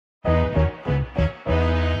Hey,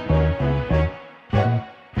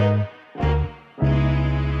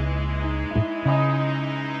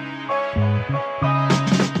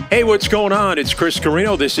 what's going on? It's Chris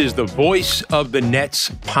Carino. This is the Voice of the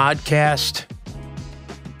Nets podcast.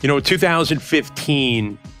 You know, in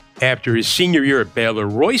 2015, after his senior year at Baylor,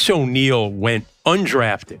 Royce O'Neal went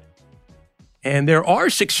undrafted. And there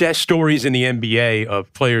are success stories in the NBA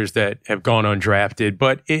of players that have gone undrafted,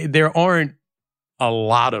 but there aren't a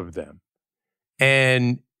lot of them.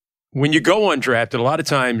 And when you go undrafted, a lot of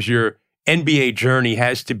times your NBA journey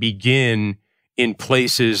has to begin in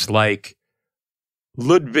places like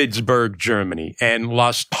Ludwigsburg, Germany, and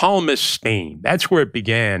Las Palmas, Spain. That's where it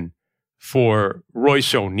began for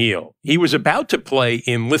Royce O'Neal. He was about to play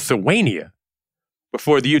in Lithuania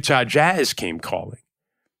before the Utah Jazz came calling.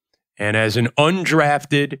 And as an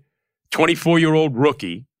undrafted 24-year-old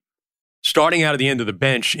rookie, starting out at the end of the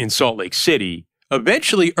bench in Salt Lake City,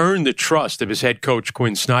 eventually earned the trust of his head coach,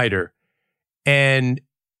 Quinn Snyder. And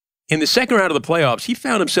in the second round of the playoffs, he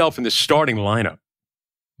found himself in the starting lineup,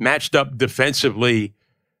 matched up defensively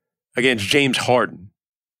against James Harden.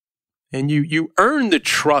 And you earn the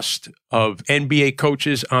trust of NBA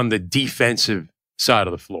coaches on the defensive side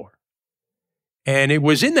of the floor. And it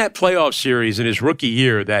was in that playoff series in his rookie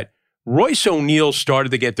year that Royce O'Neal started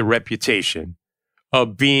to get the reputation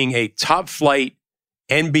of being a top-flight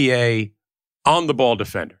NBA on-the-ball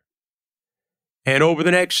defender. And over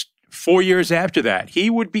the next 4 years after that, he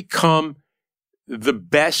would become the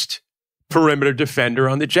best perimeter defender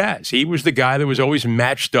on the Jazz. He was the guy that was always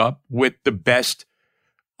matched up with the best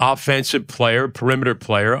offensive player, perimeter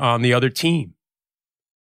player on the other team.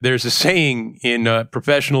 There's a saying in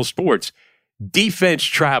professional sports, defense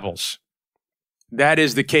travels. That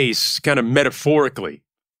is the case kind of metaphorically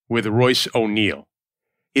with Royce O'Neal.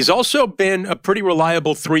 He's also been a pretty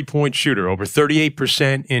reliable three-point shooter, over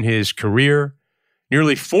 38% in his career,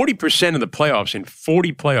 nearly 40% in the playoffs in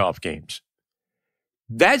 40 playoff games.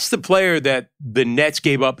 That's the player that the Nets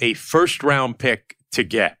gave up a first-round pick to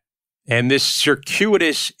get. And this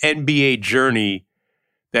circuitous NBA journey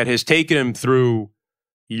that has taken him through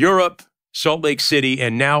Europe, Salt Lake City,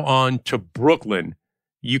 and now on to Brooklyn,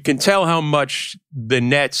 you can tell how much the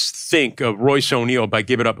Nets think of Royce O'Neal by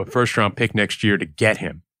giving up a first-round pick next year to get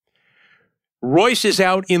him. Royce is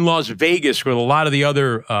out in Las Vegas with a lot of the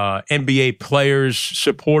other NBA players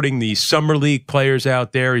supporting the Summer League players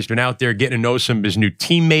out there. He's been out there getting to know some of his new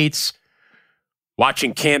teammates,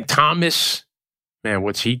 watching Cam Thomas. Man,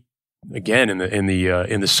 what's he again in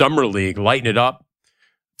the Summer League, lighting it up.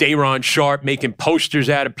 Day'Ron Sharpe making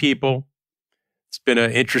posters out of people. It's been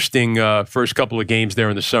an interesting first couple of games there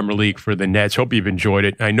in the Summer League for the Nets. Hope you've enjoyed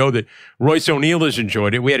it. I know that Royce O'Neal has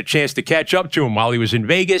enjoyed it. We had a chance to catch up to him while he was in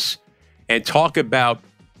Vegas and talk about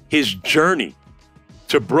his journey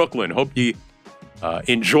to Brooklyn. Hope you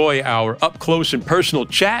enjoy our up-close and personal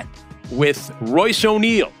chat with Royce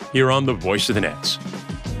O'Neal here on The Voice of the Nets.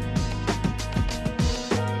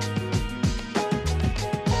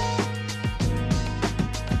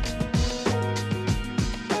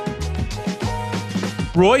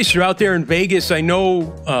 Royce, you're out there in Vegas. I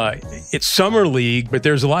know it's Summer League, but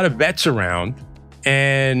there's a lot of vets around,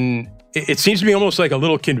 and it seems to be almost like a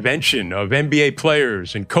little convention of NBA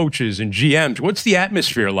players and coaches and GMs. What's the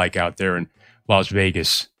atmosphere like out there in Las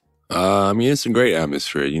Vegas? I mean, it's a great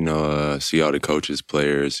atmosphere, see all the coaches,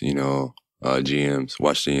 players, GMs,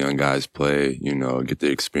 watch the young guys play, get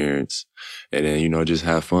the experience, and then, just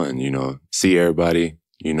have fun, see everybody,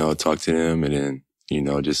 talk to them, and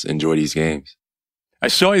then, just enjoy these games. I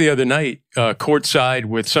saw you the other night courtside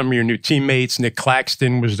with some of your new teammates. Nick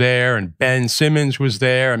Claxton was there and Ben Simmons was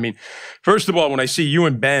there. I mean, first of all, when I see you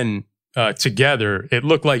and Ben together, it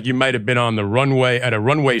looked like you might have been on the runway at a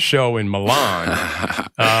runway show in Milan.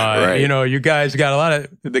 Right. You guys got a lot of,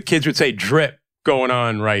 the kids would say, drip going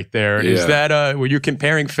on right there. Yeah. Is that, were you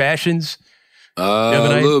comparing fashions the other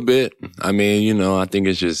night? A little bit. I mean, I think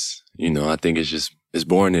it's just, it's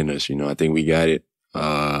born in us. I think we got it.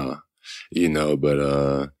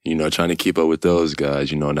 Trying to keep up with those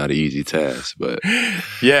guys, not an easy task, but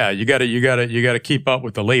yeah, you gotta keep up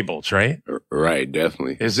with the labels, right? Right,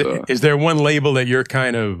 definitely. Is there one label that you're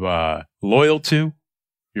kind of loyal to?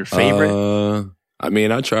 Your favorite? I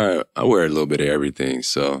mean, I wear a little bit of everything,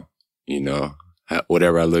 so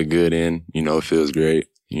whatever I look good in, it feels great.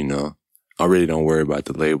 I really don't worry about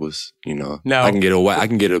the labels. No. I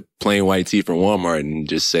can get a plain white tee from Walmart and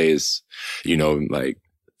just say it's, like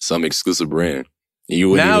some exclusive brand.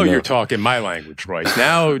 Now you're talking my language, Royce.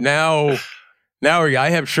 Now Now I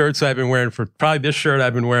have shirts I've been wearing for probably this shirt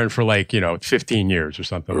I've been wearing for 15 years or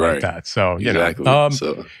something like that. So, exactly.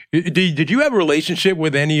 Did you have a relationship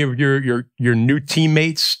with any of your new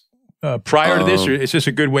teammates prior to this, or is this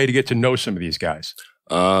a good way to get to know some of these guys?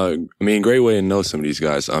 Great way to know some of these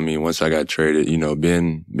guys. Once I got traded,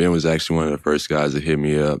 Ben was actually one of the first guys that hit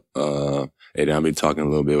me up. And then I'll be talking a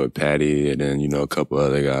little bit with Patty and then, a couple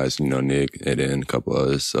other guys, Nick and then a couple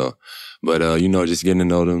others. So, but, just getting to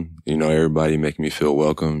know them, everybody making me feel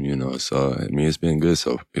welcome, so, it's been good.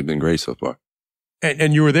 So it's been great so far.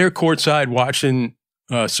 And you were there courtside watching,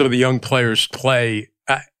 some of the young players play.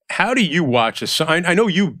 How do you watch this? I know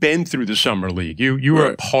you've been through the summer league. You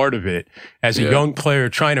were a part of it as a young player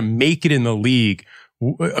trying to make it in the league.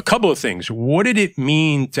 A couple of things. What did it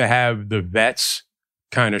mean to have the vets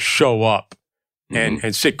kind of show up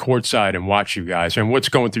and sit courtside and watch you guys? And what's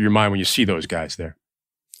going through your mind when you see those guys there?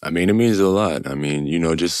 It means a lot.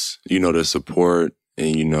 Just, the support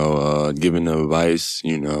and, giving the advice,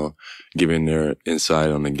 giving their insight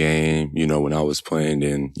on the game, when I was playing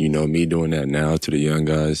and, me doing that now to the young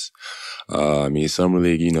guys. Summer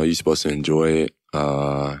league, you're supposed to enjoy it,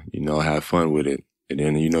 have fun with it. And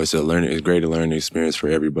then, it's great to learning experience for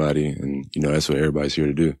everybody. And, that's what everybody's here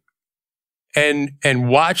to do. And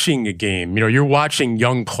watching a game, you're watching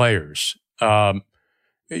young players.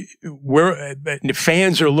 Where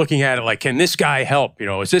fans are looking at it like, can this guy help?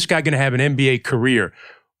 Is this guy going to have an NBA career?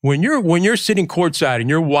 When you're sitting courtside and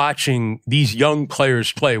you're watching these young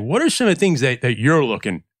players play, what are some of the things that you're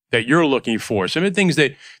looking for? Some of the things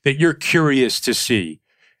that you're curious to see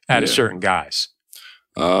out of certain guys?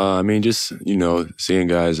 Just, seeing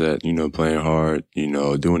guys that, playing hard,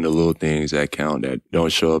 doing the little things that count that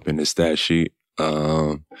don't show up in the stat sheet.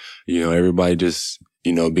 Everybody just,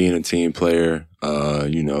 being a team player,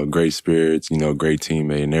 great spirits, great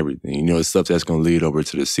teammate and everything. It's stuff that's going to lead over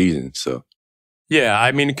to the season. So.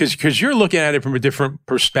 Yeah, because you're looking at it from a different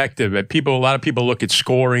perspective. A lot of people look at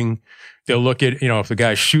scoring. They'll look at, if the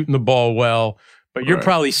guy's shooting the ball well, but you're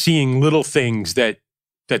probably seeing little things that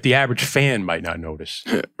the average fan might not notice.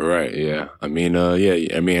 Right, yeah.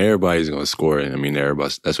 Everybody's going to score it.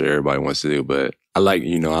 That's what everybody wants to do. But I like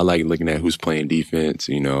looking at who's playing defense,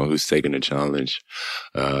 who's taking the challenge,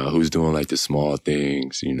 who's doing the small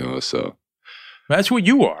things, so. That's what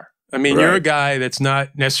you are. You're a guy that's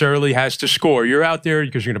not necessarily has to score. You're out there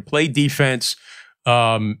because you're going to play defense.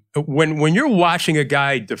 When you're watching a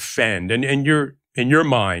guy defend and you're in your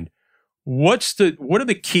mind, what are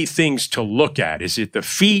the key things to look at? Is it the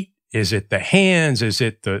feet? Is it the hands? Is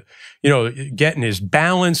it the, getting his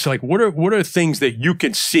balance? What are things that you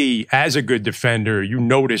can see as a good defender, you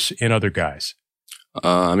notice in other guys?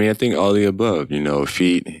 I think all the above,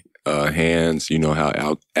 feet, hands,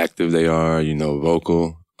 how active they are,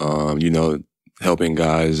 vocal, helping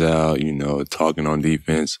guys out, talking on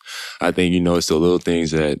defense. I think, it's the little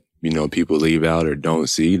things that, people leave out or don't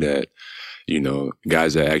see that,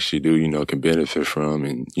 guys that actually do, can benefit from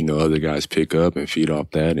and, other guys pick up and feed off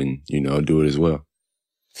that and, do it as well.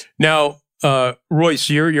 Now, Royce,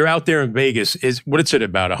 you're out there in Vegas. What is it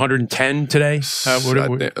about 110 today?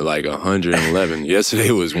 Like 111. Yesterday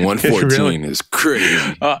was 114. Really? It's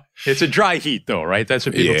crazy. It's a dry heat though, right? That's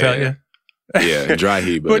what people tell you? Yeah, dry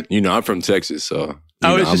heat. But I'm from Texas, so.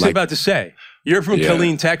 I was just about to say, you're from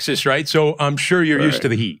Killeen, Texas, right? So I'm sure you're used to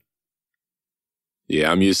the heat.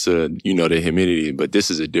 Yeah, I'm used to, the humidity, but this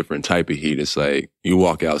is a different type of heat. It's like you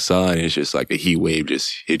walk outside and it's just like a heat wave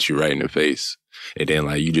just hits you right in the face. And then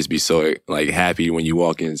you just be so happy when you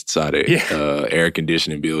walk inside a air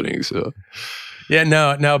conditioning building. So. Yeah,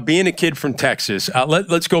 now being a kid from Texas,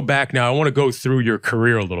 let's go back now. I want to go through your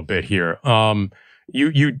career a little bit here.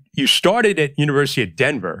 You started at University of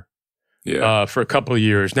Denver for a couple of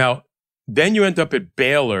years. Now, then you end up at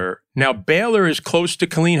Baylor. Now, Baylor is close to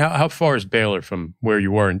Killeen. How far is Baylor from where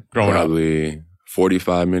you were growing up? Probably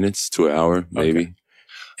 45 minutes to an hour, maybe. Okay.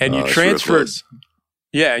 And you transferred.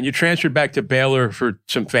 Yeah, and you transferred back to Baylor for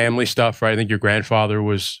some family stuff, right? I think your grandfather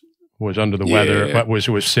was under the weather, but was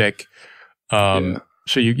sick. So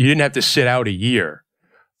you didn't have to sit out a year.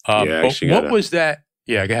 What was that?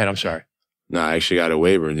 Yeah, go ahead. I'm sorry. No, I actually got a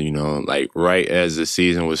waiver, right as the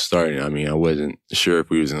season was starting. I wasn't sure if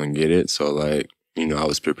we was going to get it. So, I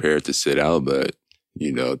was prepared to sit out, but,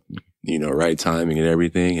 right timing and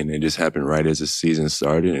everything. And it just happened right as the season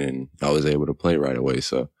started and I was able to play right away.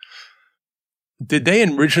 So. Did they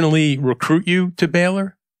originally recruit you to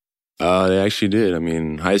Baylor? They actually did.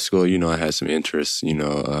 In high school, I had some interest,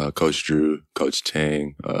 Coach Drew, Coach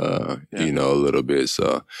Tang, a little bit.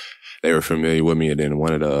 So. They were familiar with me, and then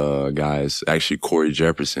one of the guys, actually Corey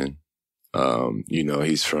Jefferson, You know,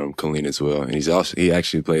 he's from Killeen as well. And he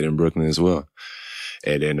actually played in Brooklyn as well.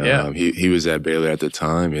 And then, he was at Baylor at the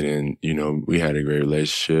time. And then, you know, we had a great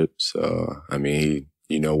relationship. So, I mean,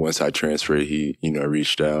 you know, once I transferred, he, you know,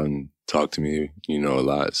 reached out and talked to me, you know, a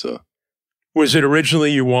lot. So. Was it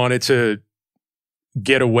originally you wanted to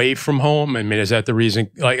get away from home? I mean, is that the reason?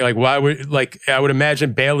 Like why would, like, I would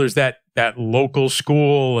imagine Baylor's that local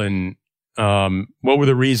school. And what were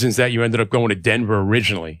the reasons that you ended up going to Denver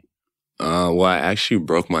originally? Well, I actually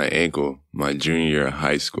broke my ankle my junior year of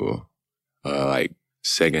high school, like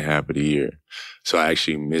second half of the year. So I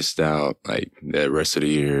actually missed out like the rest of the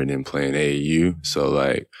year and then playing AAU. So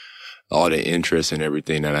like all the interest and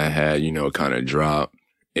everything that I had, you know, kind of dropped.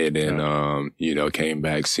 And then, you know, came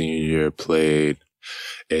back senior year, played.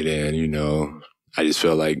 And then, you know, I just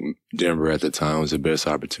felt like Denver at the time was the best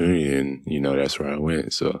opportunity. And, you know, that's where I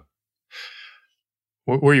went. So.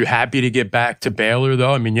 Were you happy to get back to Baylor,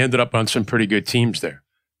 though? I mean, you ended up on some pretty good teams there.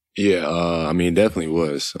 Yeah, I mean, definitely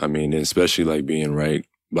was. I mean, especially like being right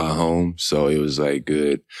by home. So it was like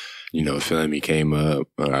good. You know, Philly came up,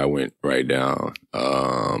 I went right down.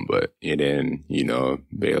 But and then, you know,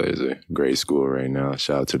 Baylor is a great school right now.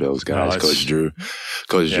 Shout out to those guys, Coach Drew.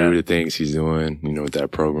 Coach Drew, the things he's doing, you know, with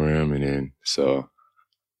that program. And then, so.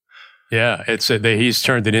 Yeah, he's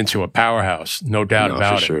turned it into a powerhouse, no doubt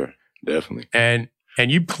about it. For sure, definitely. And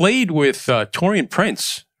you played with Taurean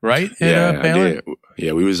Prince, right? Yeah, I did.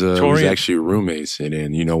 Yeah, we was actually roommates. And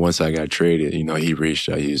then, you know, once I got traded, you know, he reached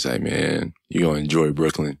out. He was like, man, you're going to enjoy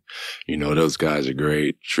Brooklyn. You know, those guys are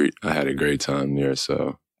great. I had a great time there.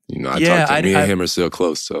 So, you know, me and him are still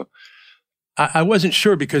close. So I wasn't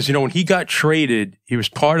sure because, you know, when he got traded, he was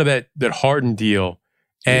part of that Harden deal.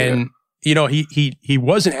 And, you know, he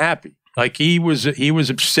wasn't happy. Like he was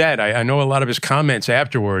upset. I know a lot of his comments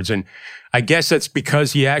afterwards. And I guess that's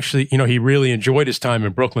because he actually, you know, he really enjoyed his time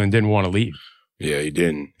in Brooklyn and didn't want to leave. Yeah, he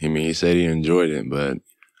didn't. I mean, he said he enjoyed it, but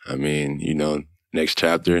I mean, you know, next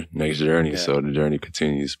chapter, next journey. Yeah. So the journey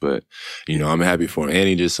continues. But, you know, I'm happy for him. And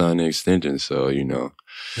he just signed an extension. So, you know,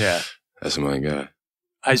 that's my guy.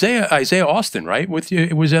 Isaiah Austin, right? With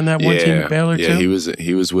you, was in that one team at Baylor too? Yeah,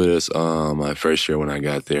 he was with us my first year when I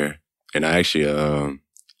got there. And I actually,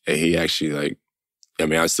 he actually like, I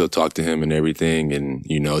mean, I still talk to him and everything and,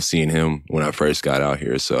 you know, seeing him when I first got out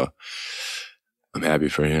here. So I'm happy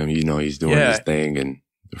for him. You know, he's doing his thing in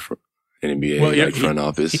NBA front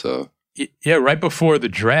office. So. Yeah, right before the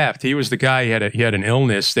draft, he was the guy, he had an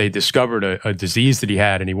illness. They discovered a disease that he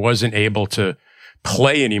had and he wasn't able to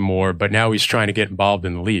play anymore, but now he's trying to get involved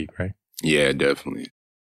in the league, right? Yeah, definitely.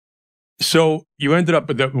 So you ended up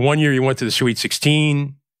with the 1 year you went to the Sweet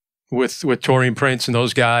 16 with Taurean Prince and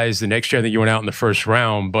those guys. The next year, I think you went out in the first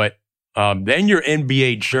round. But then your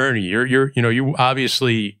NBA journey, you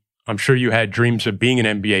obviously, I'm sure you had dreams of being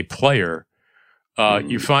an NBA player.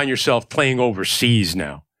 You find yourself playing overseas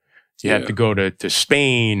now. You have to go to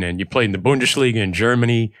Spain, and you played in the Bundesliga in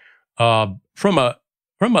Germany. From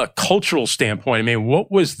a cultural standpoint, I mean, what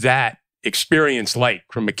was that experience like?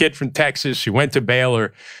 From a kid from Texas who went to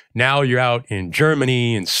Baylor, now you're out in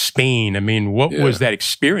Germany and Spain. I mean, what was that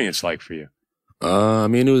experience like for you? I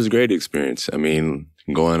mean, it was a great experience. I mean,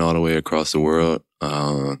 going all the way across the world,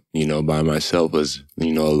 you know, by myself was,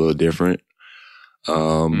 you know, a little different.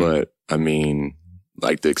 But I mean,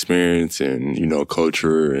 like the experience and, you know,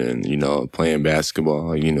 culture and, you know, playing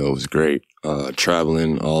basketball, you know, it was great.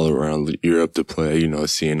 Traveling all around Europe to play, you know,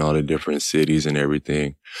 seeing all the different cities and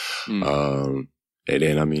everything. And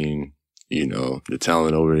then, I mean, you know, the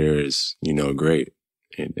talent over there is, you know, great.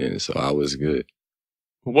 And so I was good.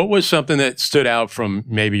 What was something that stood out from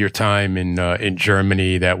maybe your time in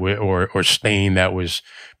Germany or Spain that was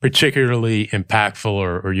particularly impactful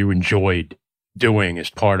or you enjoyed doing as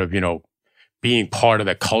part of, you know, being part of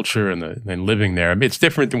that culture and living there? I mean, it's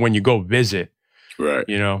different than when you go visit, right?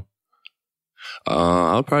 You know,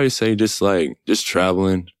 I'll probably say just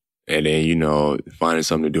traveling and then, you know, finding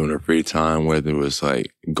something to do in our free time, whether it was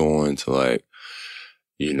like going to like,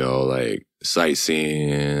 you know, like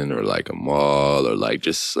sightseeing or like a mall or like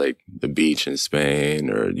just like the beach in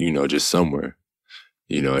Spain or, you know, just somewhere,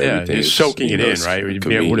 you know, everything. You're soaking it in, right?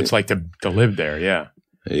 What it's like to live there. Yeah.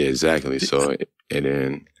 Yeah, exactly. So, and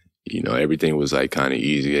then, you know, everything was like kind of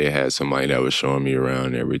easy. They had somebody that was showing me around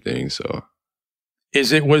and everything. So,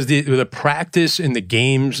 was the practice in the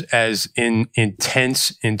games as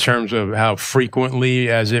intense in terms of how frequently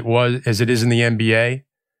as it is in the NBA?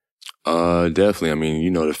 Definitely. I mean,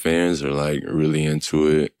 you know, the fans are like really into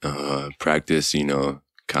it. Practice, you know,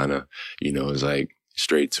 kind of, you know, is like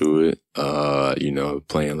straight to it. You know,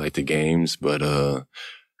 playing like the games, but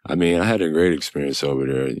I mean, I had a great experience over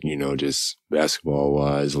there, you know, just basketball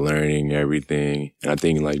wise, learning everything. And I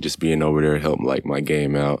think like just being over there helped like my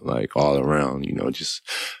game out like all around, you know, just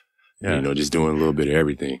doing a little bit of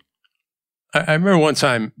everything. I remember one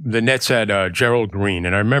time the Nets had Gerald Green,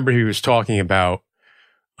 and I remember he was talking about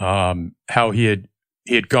how he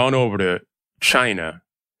had gone over to China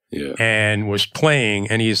and was playing,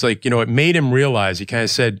 and he's like, you know, it made him realize, he kind of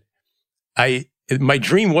said, my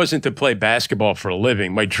dream wasn't to play basketball for a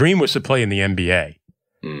living. My dream was to play in the NBA.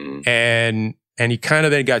 Mm. And he kind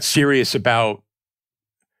of then got serious about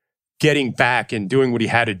getting back and doing what he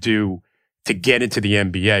had to do to get into the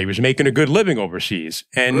NBA. He was making a good living overseas.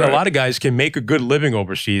 And a lot of guys can make a good living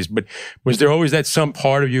overseas, but was there always that some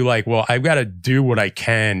part of you like, well, I've got to do what I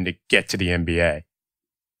can to get to the NBA?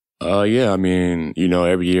 Yeah, I mean, you know,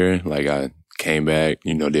 every year, like I came back,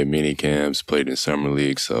 you know, did mini camps, played in summer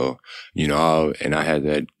league. So, you know, and I had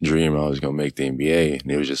that dream I was going to make the NBA,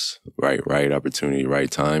 and it was just right opportunity, right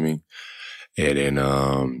timing. And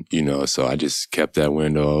then, you know, so I just kept that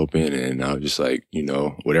window open, and I was just like, you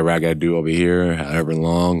know, whatever I got to do over here, however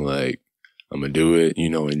long, like I'm going to do it, you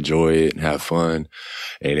know, enjoy it and have fun.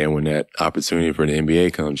 And then when that opportunity for the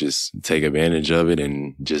NBA comes, just take advantage of it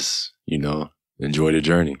and just, you know, enjoy the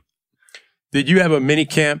journey. Did you have a mini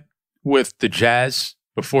camp with the Jazz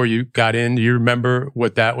before you got in? Do you remember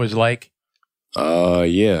what that was like?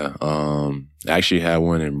 Yeah. I actually had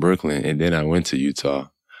one in Brooklyn, and then I went to Utah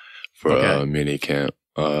for a mini camp.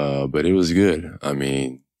 But it was good. I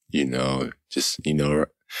mean, you know, just, you know,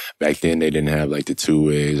 back then they didn't have like the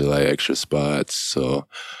 2-ways or like extra spots. So,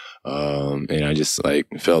 and I just like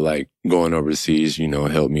felt like going overseas, you know,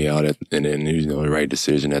 helped me out and then, you know, the right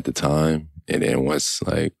decision at the time. And then once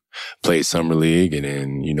like played summer league, and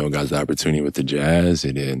then, you know, got the opportunity with the Jazz,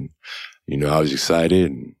 and then, you know, I was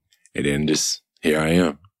excited, and then just here I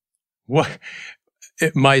am. What?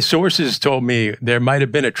 My sources told me there might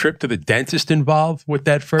have been a trip to the dentist involved with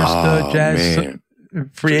that first Jazz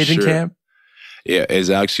free agent camp. Yeah, it's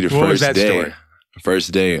actually the first day. Story?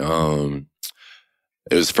 First day,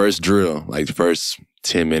 it was first drill, like the first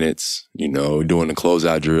 10 minutes, you know, doing the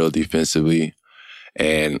closeout drill defensively.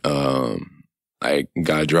 And like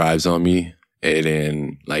guy drives on me and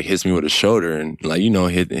then like hits me with a shoulder and like, you know,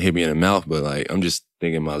 hit me in the mouth, but like I'm just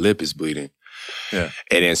thinking my lip is bleeding. Yeah.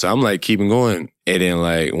 And then so I'm like keeping going. And then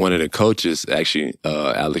like one of the coaches, actually,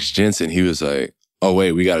 Alex Jensen, he was like, "Oh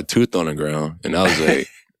wait, we got a tooth on the ground." And I was like,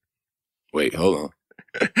 "Wait, hold on."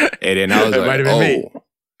 And then I was like, "Oh." Me.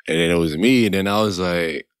 And then it was me. And then I was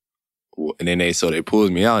like, and then they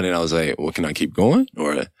pulled me out, and then I was like, "Well, can I keep going?"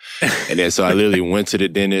 And then so I literally went to the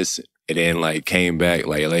dentist, and then like came back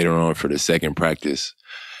like later on for the second practice,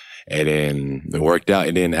 and then it worked out.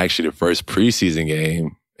 And then actually the first preseason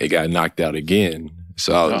game, it got knocked out again.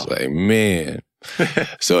 So I was like, man.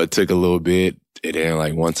 So it took a little bit, and then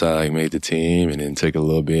like once I like made the team, and then took a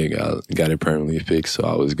little bit, got it permanently fixed, so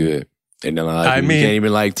I was good. And then you can't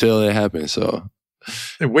even like tell it happened. So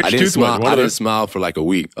which I didn't tooth smile. I didn't smile for like a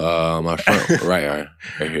week. My front right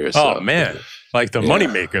here. So, oh man, like the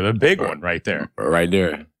moneymaker, the big one right there. Right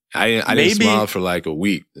there. I didn't smile for like a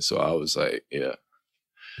week, so I was like, yeah,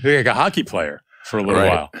 you're like a hockey player for a little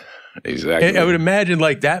while. Exactly. I would imagine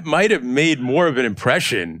like that might have made more of an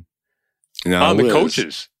impression on the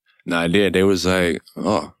coaches. No, I did. They was like,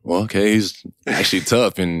 "Oh, well, okay, he's actually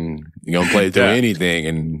tough and you're going to play through anything."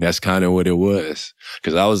 And that's kind of what it was.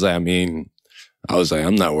 Because I was like,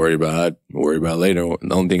 I'm not worried about it. I'll worry about it later.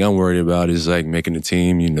 The only thing I'm worried about is like making the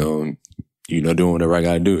team, you know, doing whatever I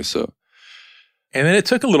got to do. So. And then it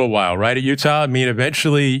took a little while, right, at Utah? I mean,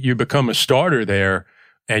 eventually you become a starter there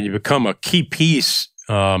and you become a key piece.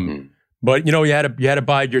 But, you know, you had to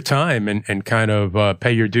bide your time and kind of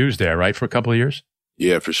pay your dues there, right, for a couple of years?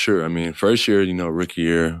 Yeah, for sure. I mean, first year, you know, rookie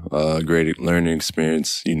year, great learning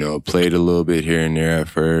experience, you know, played a little bit here and there at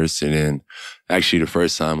first. And then actually the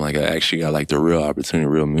first time, like I actually got like the real opportunity,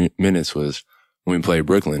 real minutes was when we played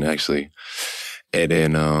Brooklyn, actually. And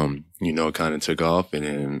then, you know, kind of took off. And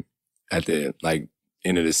then at the like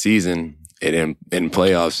end of the season, and then in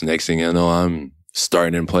playoffs, next thing I know, I'm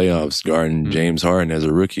starting in playoffs, guarding James Harden as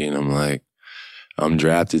a rookie. And I'm like, I'm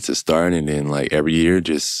drafted to start, and then like every year,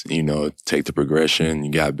 just, you know, take the progression.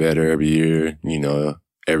 You got better every year, you know,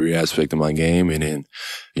 every aspect of my game. And then,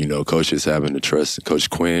 you know, coaches having the trust, Coach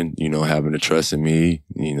Quinn, you know, having the trust in me,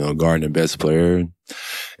 you know, guarding the best player,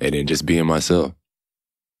 and then just being myself.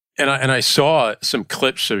 And I saw some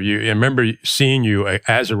clips of you. I remember seeing you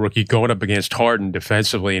as a rookie going up against Harden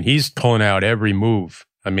defensively, and he's pulling out every move.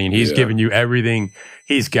 I mean, he's giving you everything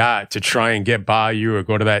he's got to try and get by you or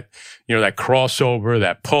go to that, you know, that crossover,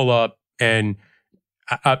 that pull up. And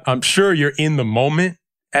I'm sure you're in the moment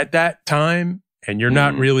at that time and you're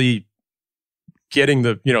not really getting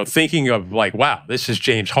the, thinking of like, wow, this is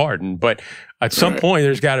James Harden. But at some point,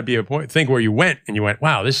 there's got to be a thing where you went,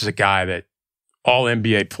 wow, this is a guy that all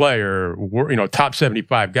NBA player, top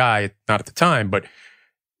 75 guy, not at the time, but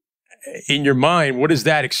in your mind, what is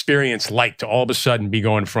that experience like to all of a sudden be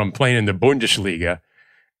going from playing in the Bundesliga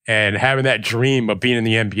and having that dream of being in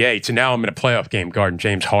the NBA to now I'm in a playoff game guarding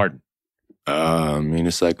James Harden? I mean,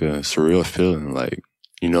 it's like a surreal feeling. Like,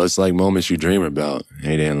 it's like moments you dream about,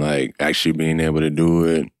 and then like actually being able to do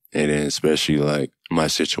it, and then especially like my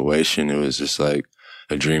situation, it was just like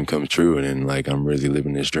a dream come true, and then like I'm really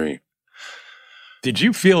living this dream. Did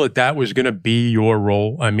you feel that was going to be your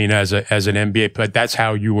role? I mean, as an NBA player, that's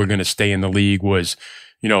how you were going to stay in the league was,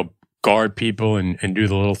 guard people and do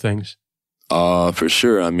the little things? For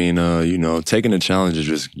sure. I mean, taking the challenge of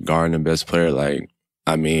just guarding the best player. Like,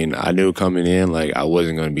 I mean, I knew coming in, like I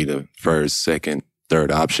wasn't going to be the first, second,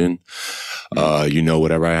 third option.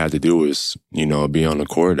 Whatever I had to do was, be on the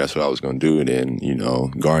court. That's what I was going to do. And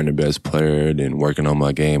then, guarding the best player, then working on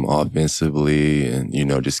my game offensively and,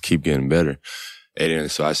 just keep getting better. And then,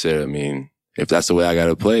 so I said, I mean, if that's the way I got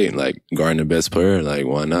to play, like guarding the best player, like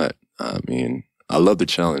why not? I mean, I love the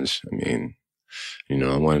challenge. I mean,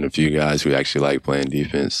 I'm one of the few guys who actually like playing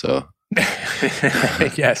defense. So.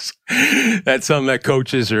 Yes, that's something that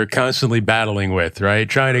coaches are constantly battling with, right?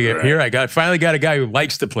 Trying to get here. Finally got a guy who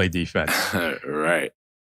likes to play defense. Right.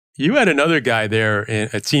 You had another guy there,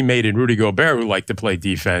 a teammate in Rudy Gobert, who liked to play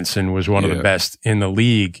defense and was one of the best in the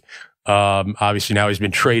league. Obviously, now he's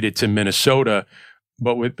been traded to Minnesota.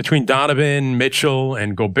 But between Donovan, Mitchell,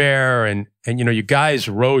 and Gobert, and you guys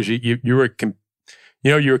rose. You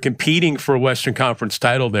were competing for a Western Conference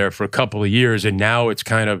title there for a couple of years, and now it's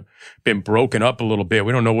kind of been broken up a little bit.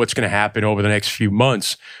 We don't know what's going to happen over the next few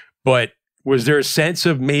months. But was there a sense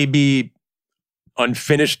of maybe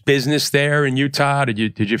unfinished business there in Utah?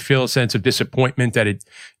 Did you feel a sense of disappointment that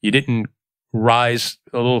you didn't rise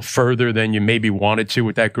a little further than you maybe wanted to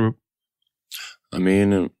with that group? I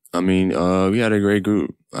mean, we had a great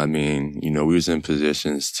group. I mean, we was in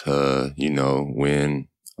positions to, win.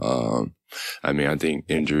 I mean, I think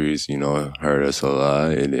injuries, hurt us a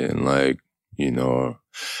lot. And then but,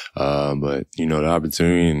 the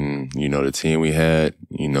opportunity and, the team we had,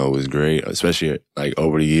 was great, especially like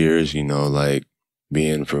over the years, like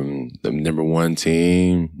being from the number one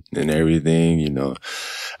team and everything,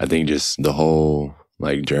 I think just the whole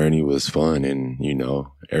like journey was fun. And,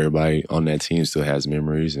 everybody on that team still has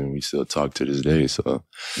memories and we still talk to this day. So,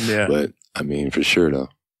 yeah, but I mean, for sure though.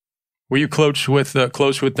 Were you close with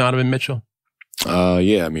Donovan Mitchell?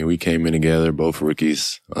 Yeah, I mean, we came in together, both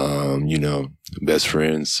rookies, best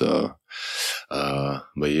friends. So,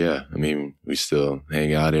 but yeah, I mean, we still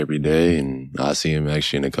hang out every day and I see him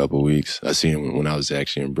actually in a couple of weeks. I see him when I was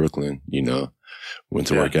actually in Brooklyn, went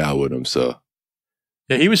to work out with him. So.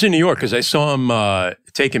 Yeah, he was in New York because I saw him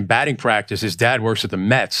taking batting practice. His dad works at the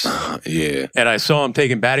Mets. Yeah. And I saw him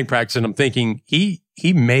taking batting practice and I'm thinking he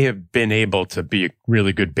may have been able to be a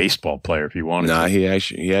really good baseball player if he wanted to. Nah, he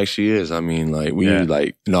actually is. I mean, like we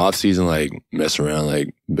off season like mess around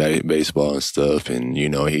like baseball and stuff, and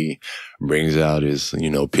he brings out his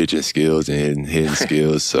pitching skills and hitting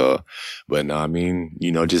skills. So, but no, I mean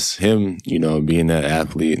just him being that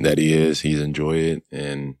athlete that he is, he's enjoyed it,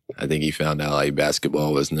 and I think he found out like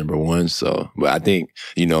basketball was number one. So, but I think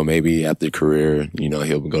maybe after career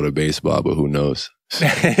he'll go to baseball, but who knows.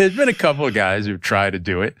 There's been a couple of guys who've tried to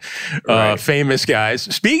do it, famous guys.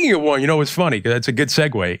 Speaking of one, it's funny because that's a good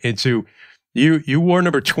segue into you wore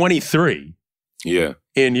number 23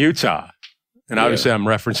 in Utah. And obviously I'm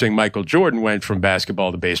referencing Michael Jordan went from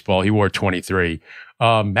basketball to baseball. He wore 23.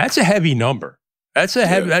 That's a heavy number. That's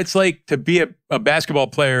that's like to be a basketball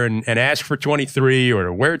player and ask for 23 or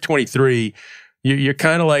to wear 23. You're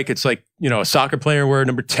kind of like, it's like, a soccer player wearing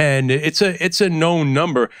number 10. It's a known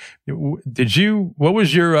number. What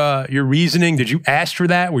was your reasoning? Did you ask for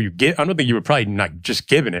that? I don't think you were probably not just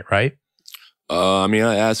given it, right? I mean,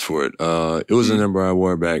 I asked for it. It was a number I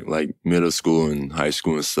wore back like middle school and high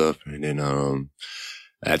school and stuff. And then,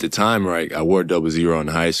 at the time, right, I wore 00 in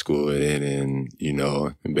high school and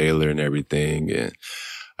in Baylor and everything. And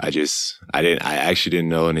I actually didn't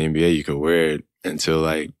know in the NBA you could wear it until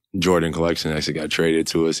like Jordan Collection actually got traded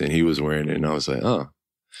to us and he was wearing it and I was like, oh.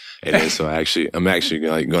 And then so I'm actually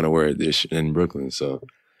like going to wear it this in Brooklyn. So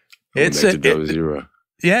it's 00.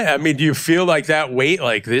 Yeah, I mean, do you feel like that weight,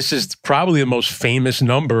 like this is probably the most famous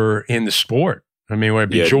number in the sport? I mean, where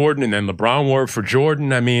it'd be Jordan and then LeBron wore it for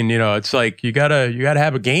Jordan. I mean, it's like you gotta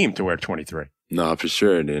have a game to wear 23. No, for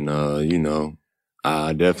sure. And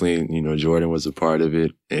definitely, Jordan was a part of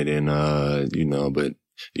it. And then, but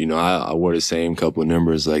You know, I wore the same couple of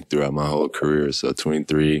numbers like throughout my whole career. So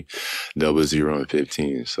 23, 00, and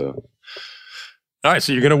 15. So. All right,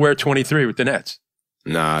 so you're going to wear 23 with the Nets?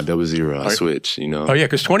 Nah, 00. I switch, you know. Oh, yeah,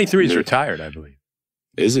 because 23 is retired, I believe.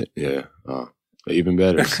 Is it? Yeah. Oh, even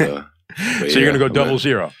better. So, so you're going to go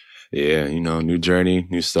 00? Yeah, you know, new journey,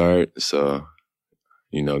 new start. So,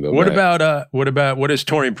 you know, go what back. What has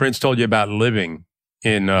Taurean Prince told you about living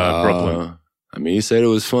in Brooklyn? I mean, he said it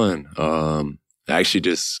was fun. I actually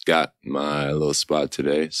just got my little spot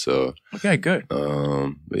today, so okay, good.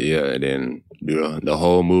 But yeah, and then the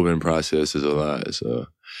whole moving process is a lot. So,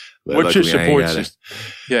 what's your support system?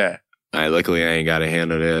 Yeah, luckily I ain't got to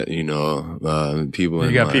handle that. You know, people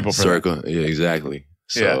in my circle. Yeah, exactly.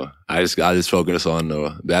 So I just focus on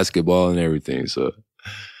the basketball and everything. So.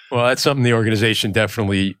 Well, that's something the organization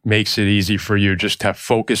definitely makes it easy for you just to have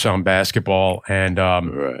focus on basketball. And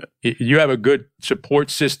right. You have a good support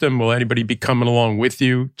system. Will anybody be coming along with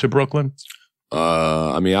you to Brooklyn?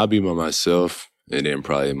 I mean, I'll be by myself and then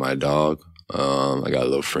probably my dog. I got a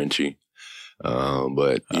little Frenchie.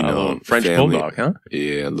 But, you know. French family, bulldog, huh?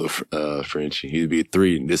 Yeah, a little Frenchie. He'd be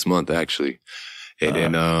 3 this month, actually. And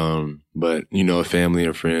then, but, you know, family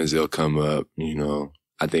and friends, they'll come up, you know.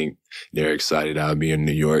 I think they're excited I'll be in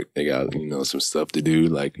New York. They got, you know, some stuff to do,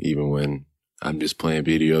 like even when I'm just playing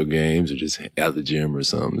video games or just at the gym or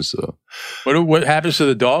something. So, what happens to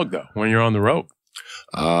the dog though when you're on the road?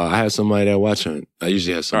 I have somebody that watching. I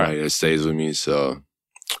usually have somebody that stays with me. So,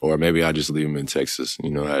 or maybe I just leave him in Texas,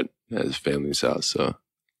 you know, at his family's house. So,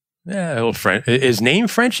 yeah, a little French. His name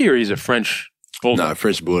Frenchie or he's a French bulldog? Nah,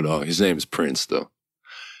 French bulldog. His name is Prince though.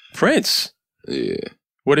 Prince. Yeah.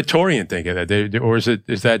 What did Taurean think of that? Or was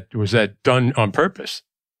that done on purpose?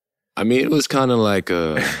 I mean, it was kind of like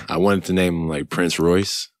I wanted to name him like Prince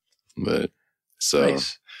Royce, but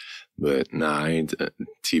nice. But nah, I ain't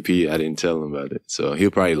TP. I didn't tell him about it, so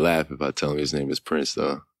he'll probably laugh if I tell him his name is Prince,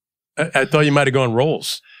 though. I thought you might have gone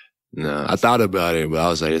Rolls. Nah, I thought about it, but I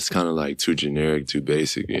was like, it's kind of like too generic, too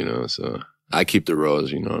basic, you know. So I keep the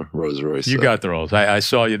Rolls, you know, Rolls Royce. You got the Rolls. I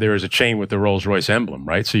saw you. There was a chain with the Rolls Royce emblem,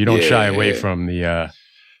 right? So you don't shy away from the.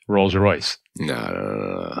 Rolls Royce.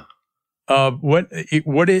 No. I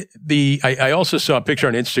also saw a picture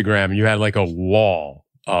on Instagram. You had like a wall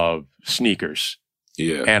of sneakers.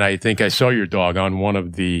 Yeah. And I think I saw your dog on one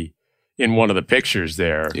of the pictures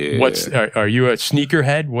there. Yeah. Are you a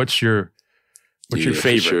sneakerhead? What's your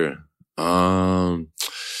favorite? Sure.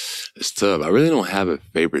 It's tough. I really don't have a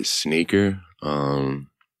favorite sneaker. You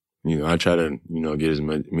know, I try to, you know, get as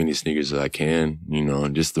many sneakers as I can, you know,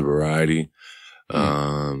 just the variety.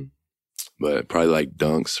 But probably like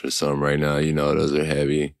Dunks or something right now, you know, those are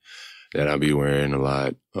heavy that I'll be wearing a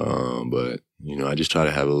lot. But, you know, I just try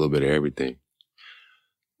to have a little bit of everything.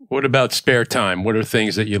 What about spare time? What are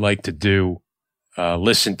things that you like to do,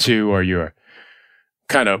 listen to, or you're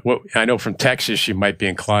kind of, I know from Texas, you might be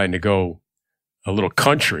inclined to go a little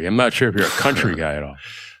country. I'm not sure if you're a country guy at all.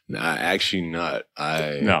 Nah, actually not.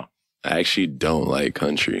 I actually don't like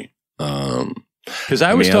country. Because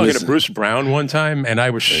I was talking to Bruce Brown one time, and I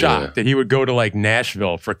was shocked that he would go to like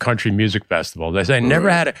Nashville for country music festivals. I said, I never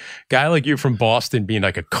had a guy like you from Boston being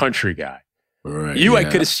like a country guy. Right. I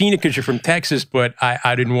could have seen it because you're from Texas, but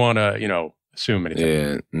I didn't want to, you know, assume anything.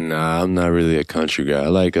 Yeah, nah, I'm not really a country guy. I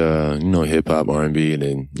like, you know, hip hop, R&B, and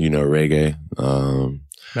then, you know, reggae. All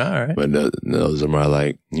right. But those are my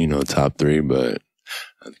like, you know, top 3. But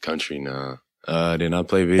country, nah. Then I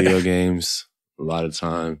play video games. A lot of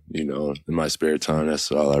time, you know, in my spare time,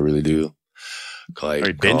 that's all I really do. Are you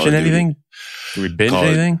binging anything? Do we binge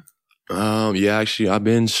anything? Yeah, actually, I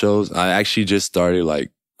binge shows. I actually just started like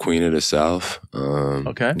Queen of the South.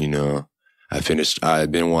 Okay. You know, I've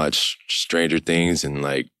been watched Stranger Things in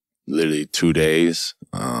like literally 2 days.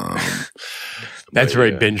 That's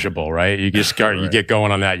very bingeable, right? You just you get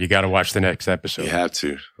going on that. You got to watch the next episode. You have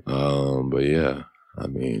to. But yeah, I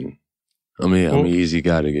mean, I'm an easy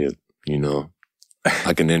guy to get, you know.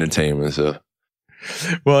 I can entertain myself.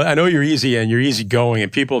 Well, I know you're easy and you're easygoing,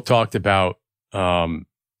 and people talked about,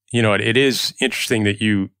 you know, it is interesting that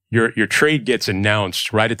your trade gets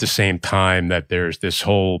announced right at the same time that there's this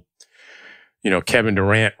whole, you know, Kevin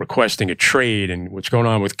Durant requesting a trade and what's going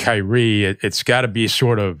on with Kyrie. It's got to be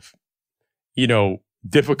sort of, you know,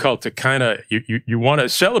 difficult to kind of, you want to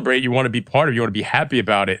celebrate, you want to be part of it, you want to be happy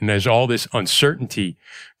about it, and there's all this uncertainty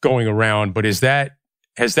going around. But has that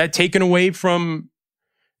taken away from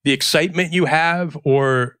the excitement you have,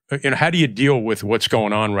 or, you know, how do you deal with what's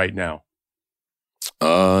going on right now?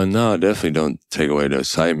 No, definitely don't take away the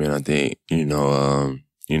excitement. I think, you know,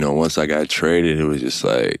 once I got traded, it was just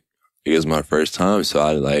like, it was my first time. So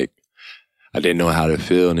I didn't know how to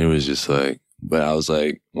feel. And it was just like, But I was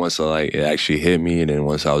like, once it actually hit me, and then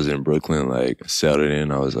once I was in Brooklyn, settled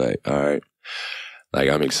in, I was like, all right,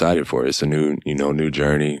 I'm excited for it. It's a new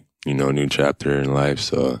journey, new chapter in life.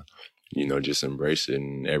 So, just embrace it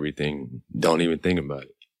and everything. Don't even think about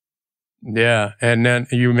it. Yeah. And then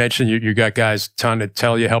you mentioned you got guys trying to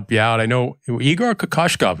tell you, help you out. I know Igor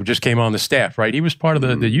Kokoshkov, who just came on the staff, right? He was part of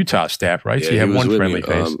the Utah staff, right? Yeah, so you have one friendly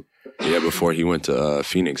face. Before he went to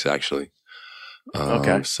Phoenix, actually.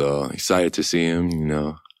 Okay. So excited to see him,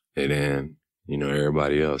 and then,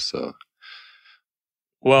 everybody else. So.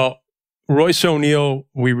 Well, Royce O'Neal,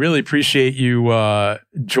 we really appreciate you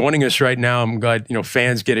joining us right now. I'm glad,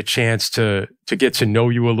 fans get a chance to get to know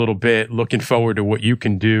you a little bit. Looking forward to what you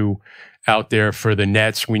can do out there for the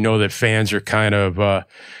Nets. We know that fans are kind of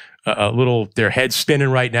their heads spinning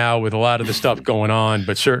right now with a lot of the stuff going on,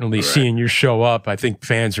 but certainly right. Seeing you show up, I think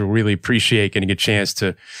fans will really appreciate getting a chance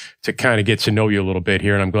to kind of get to know you a little bit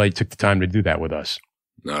here. And I'm glad you took the time to do that with us.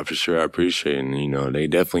 No, for sure. I appreciate it. And, they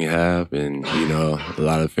definitely have. And, a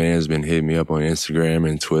lot of fans been hitting me up on Instagram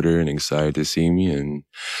and Twitter and excited to see me. And,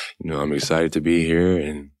 I'm excited to be here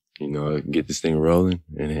and, get this thing rolling.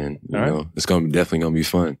 And then, it's definitely going to be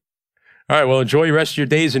fun. All right. Well, enjoy the rest of your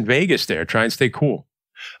days in Vegas there. Try and stay cool.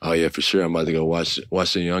 Oh, yeah, for sure. I'm about to go watch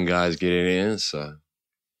the young guys get it in. So,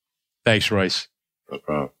 thanks, Royce. No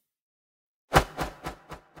problem.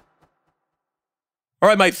 All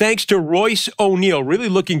right, my thanks to Royce O'Neal. Really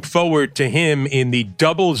looking forward to him in the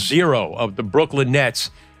 0-0 of the Brooklyn Nets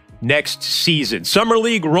next season. Summer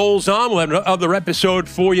League rolls on. We'll have another episode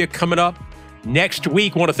for you coming up next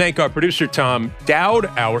week. I want to thank our producer, Tom Dowd,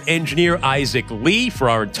 our engineer, Isaac Lee. For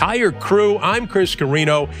our entire crew, I'm Chris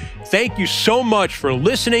Carino. Thank you so much for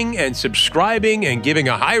listening and subscribing and giving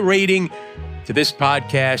a high rating to this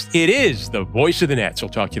podcast. It is the Voice of the Nets. I'll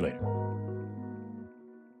talk to you later.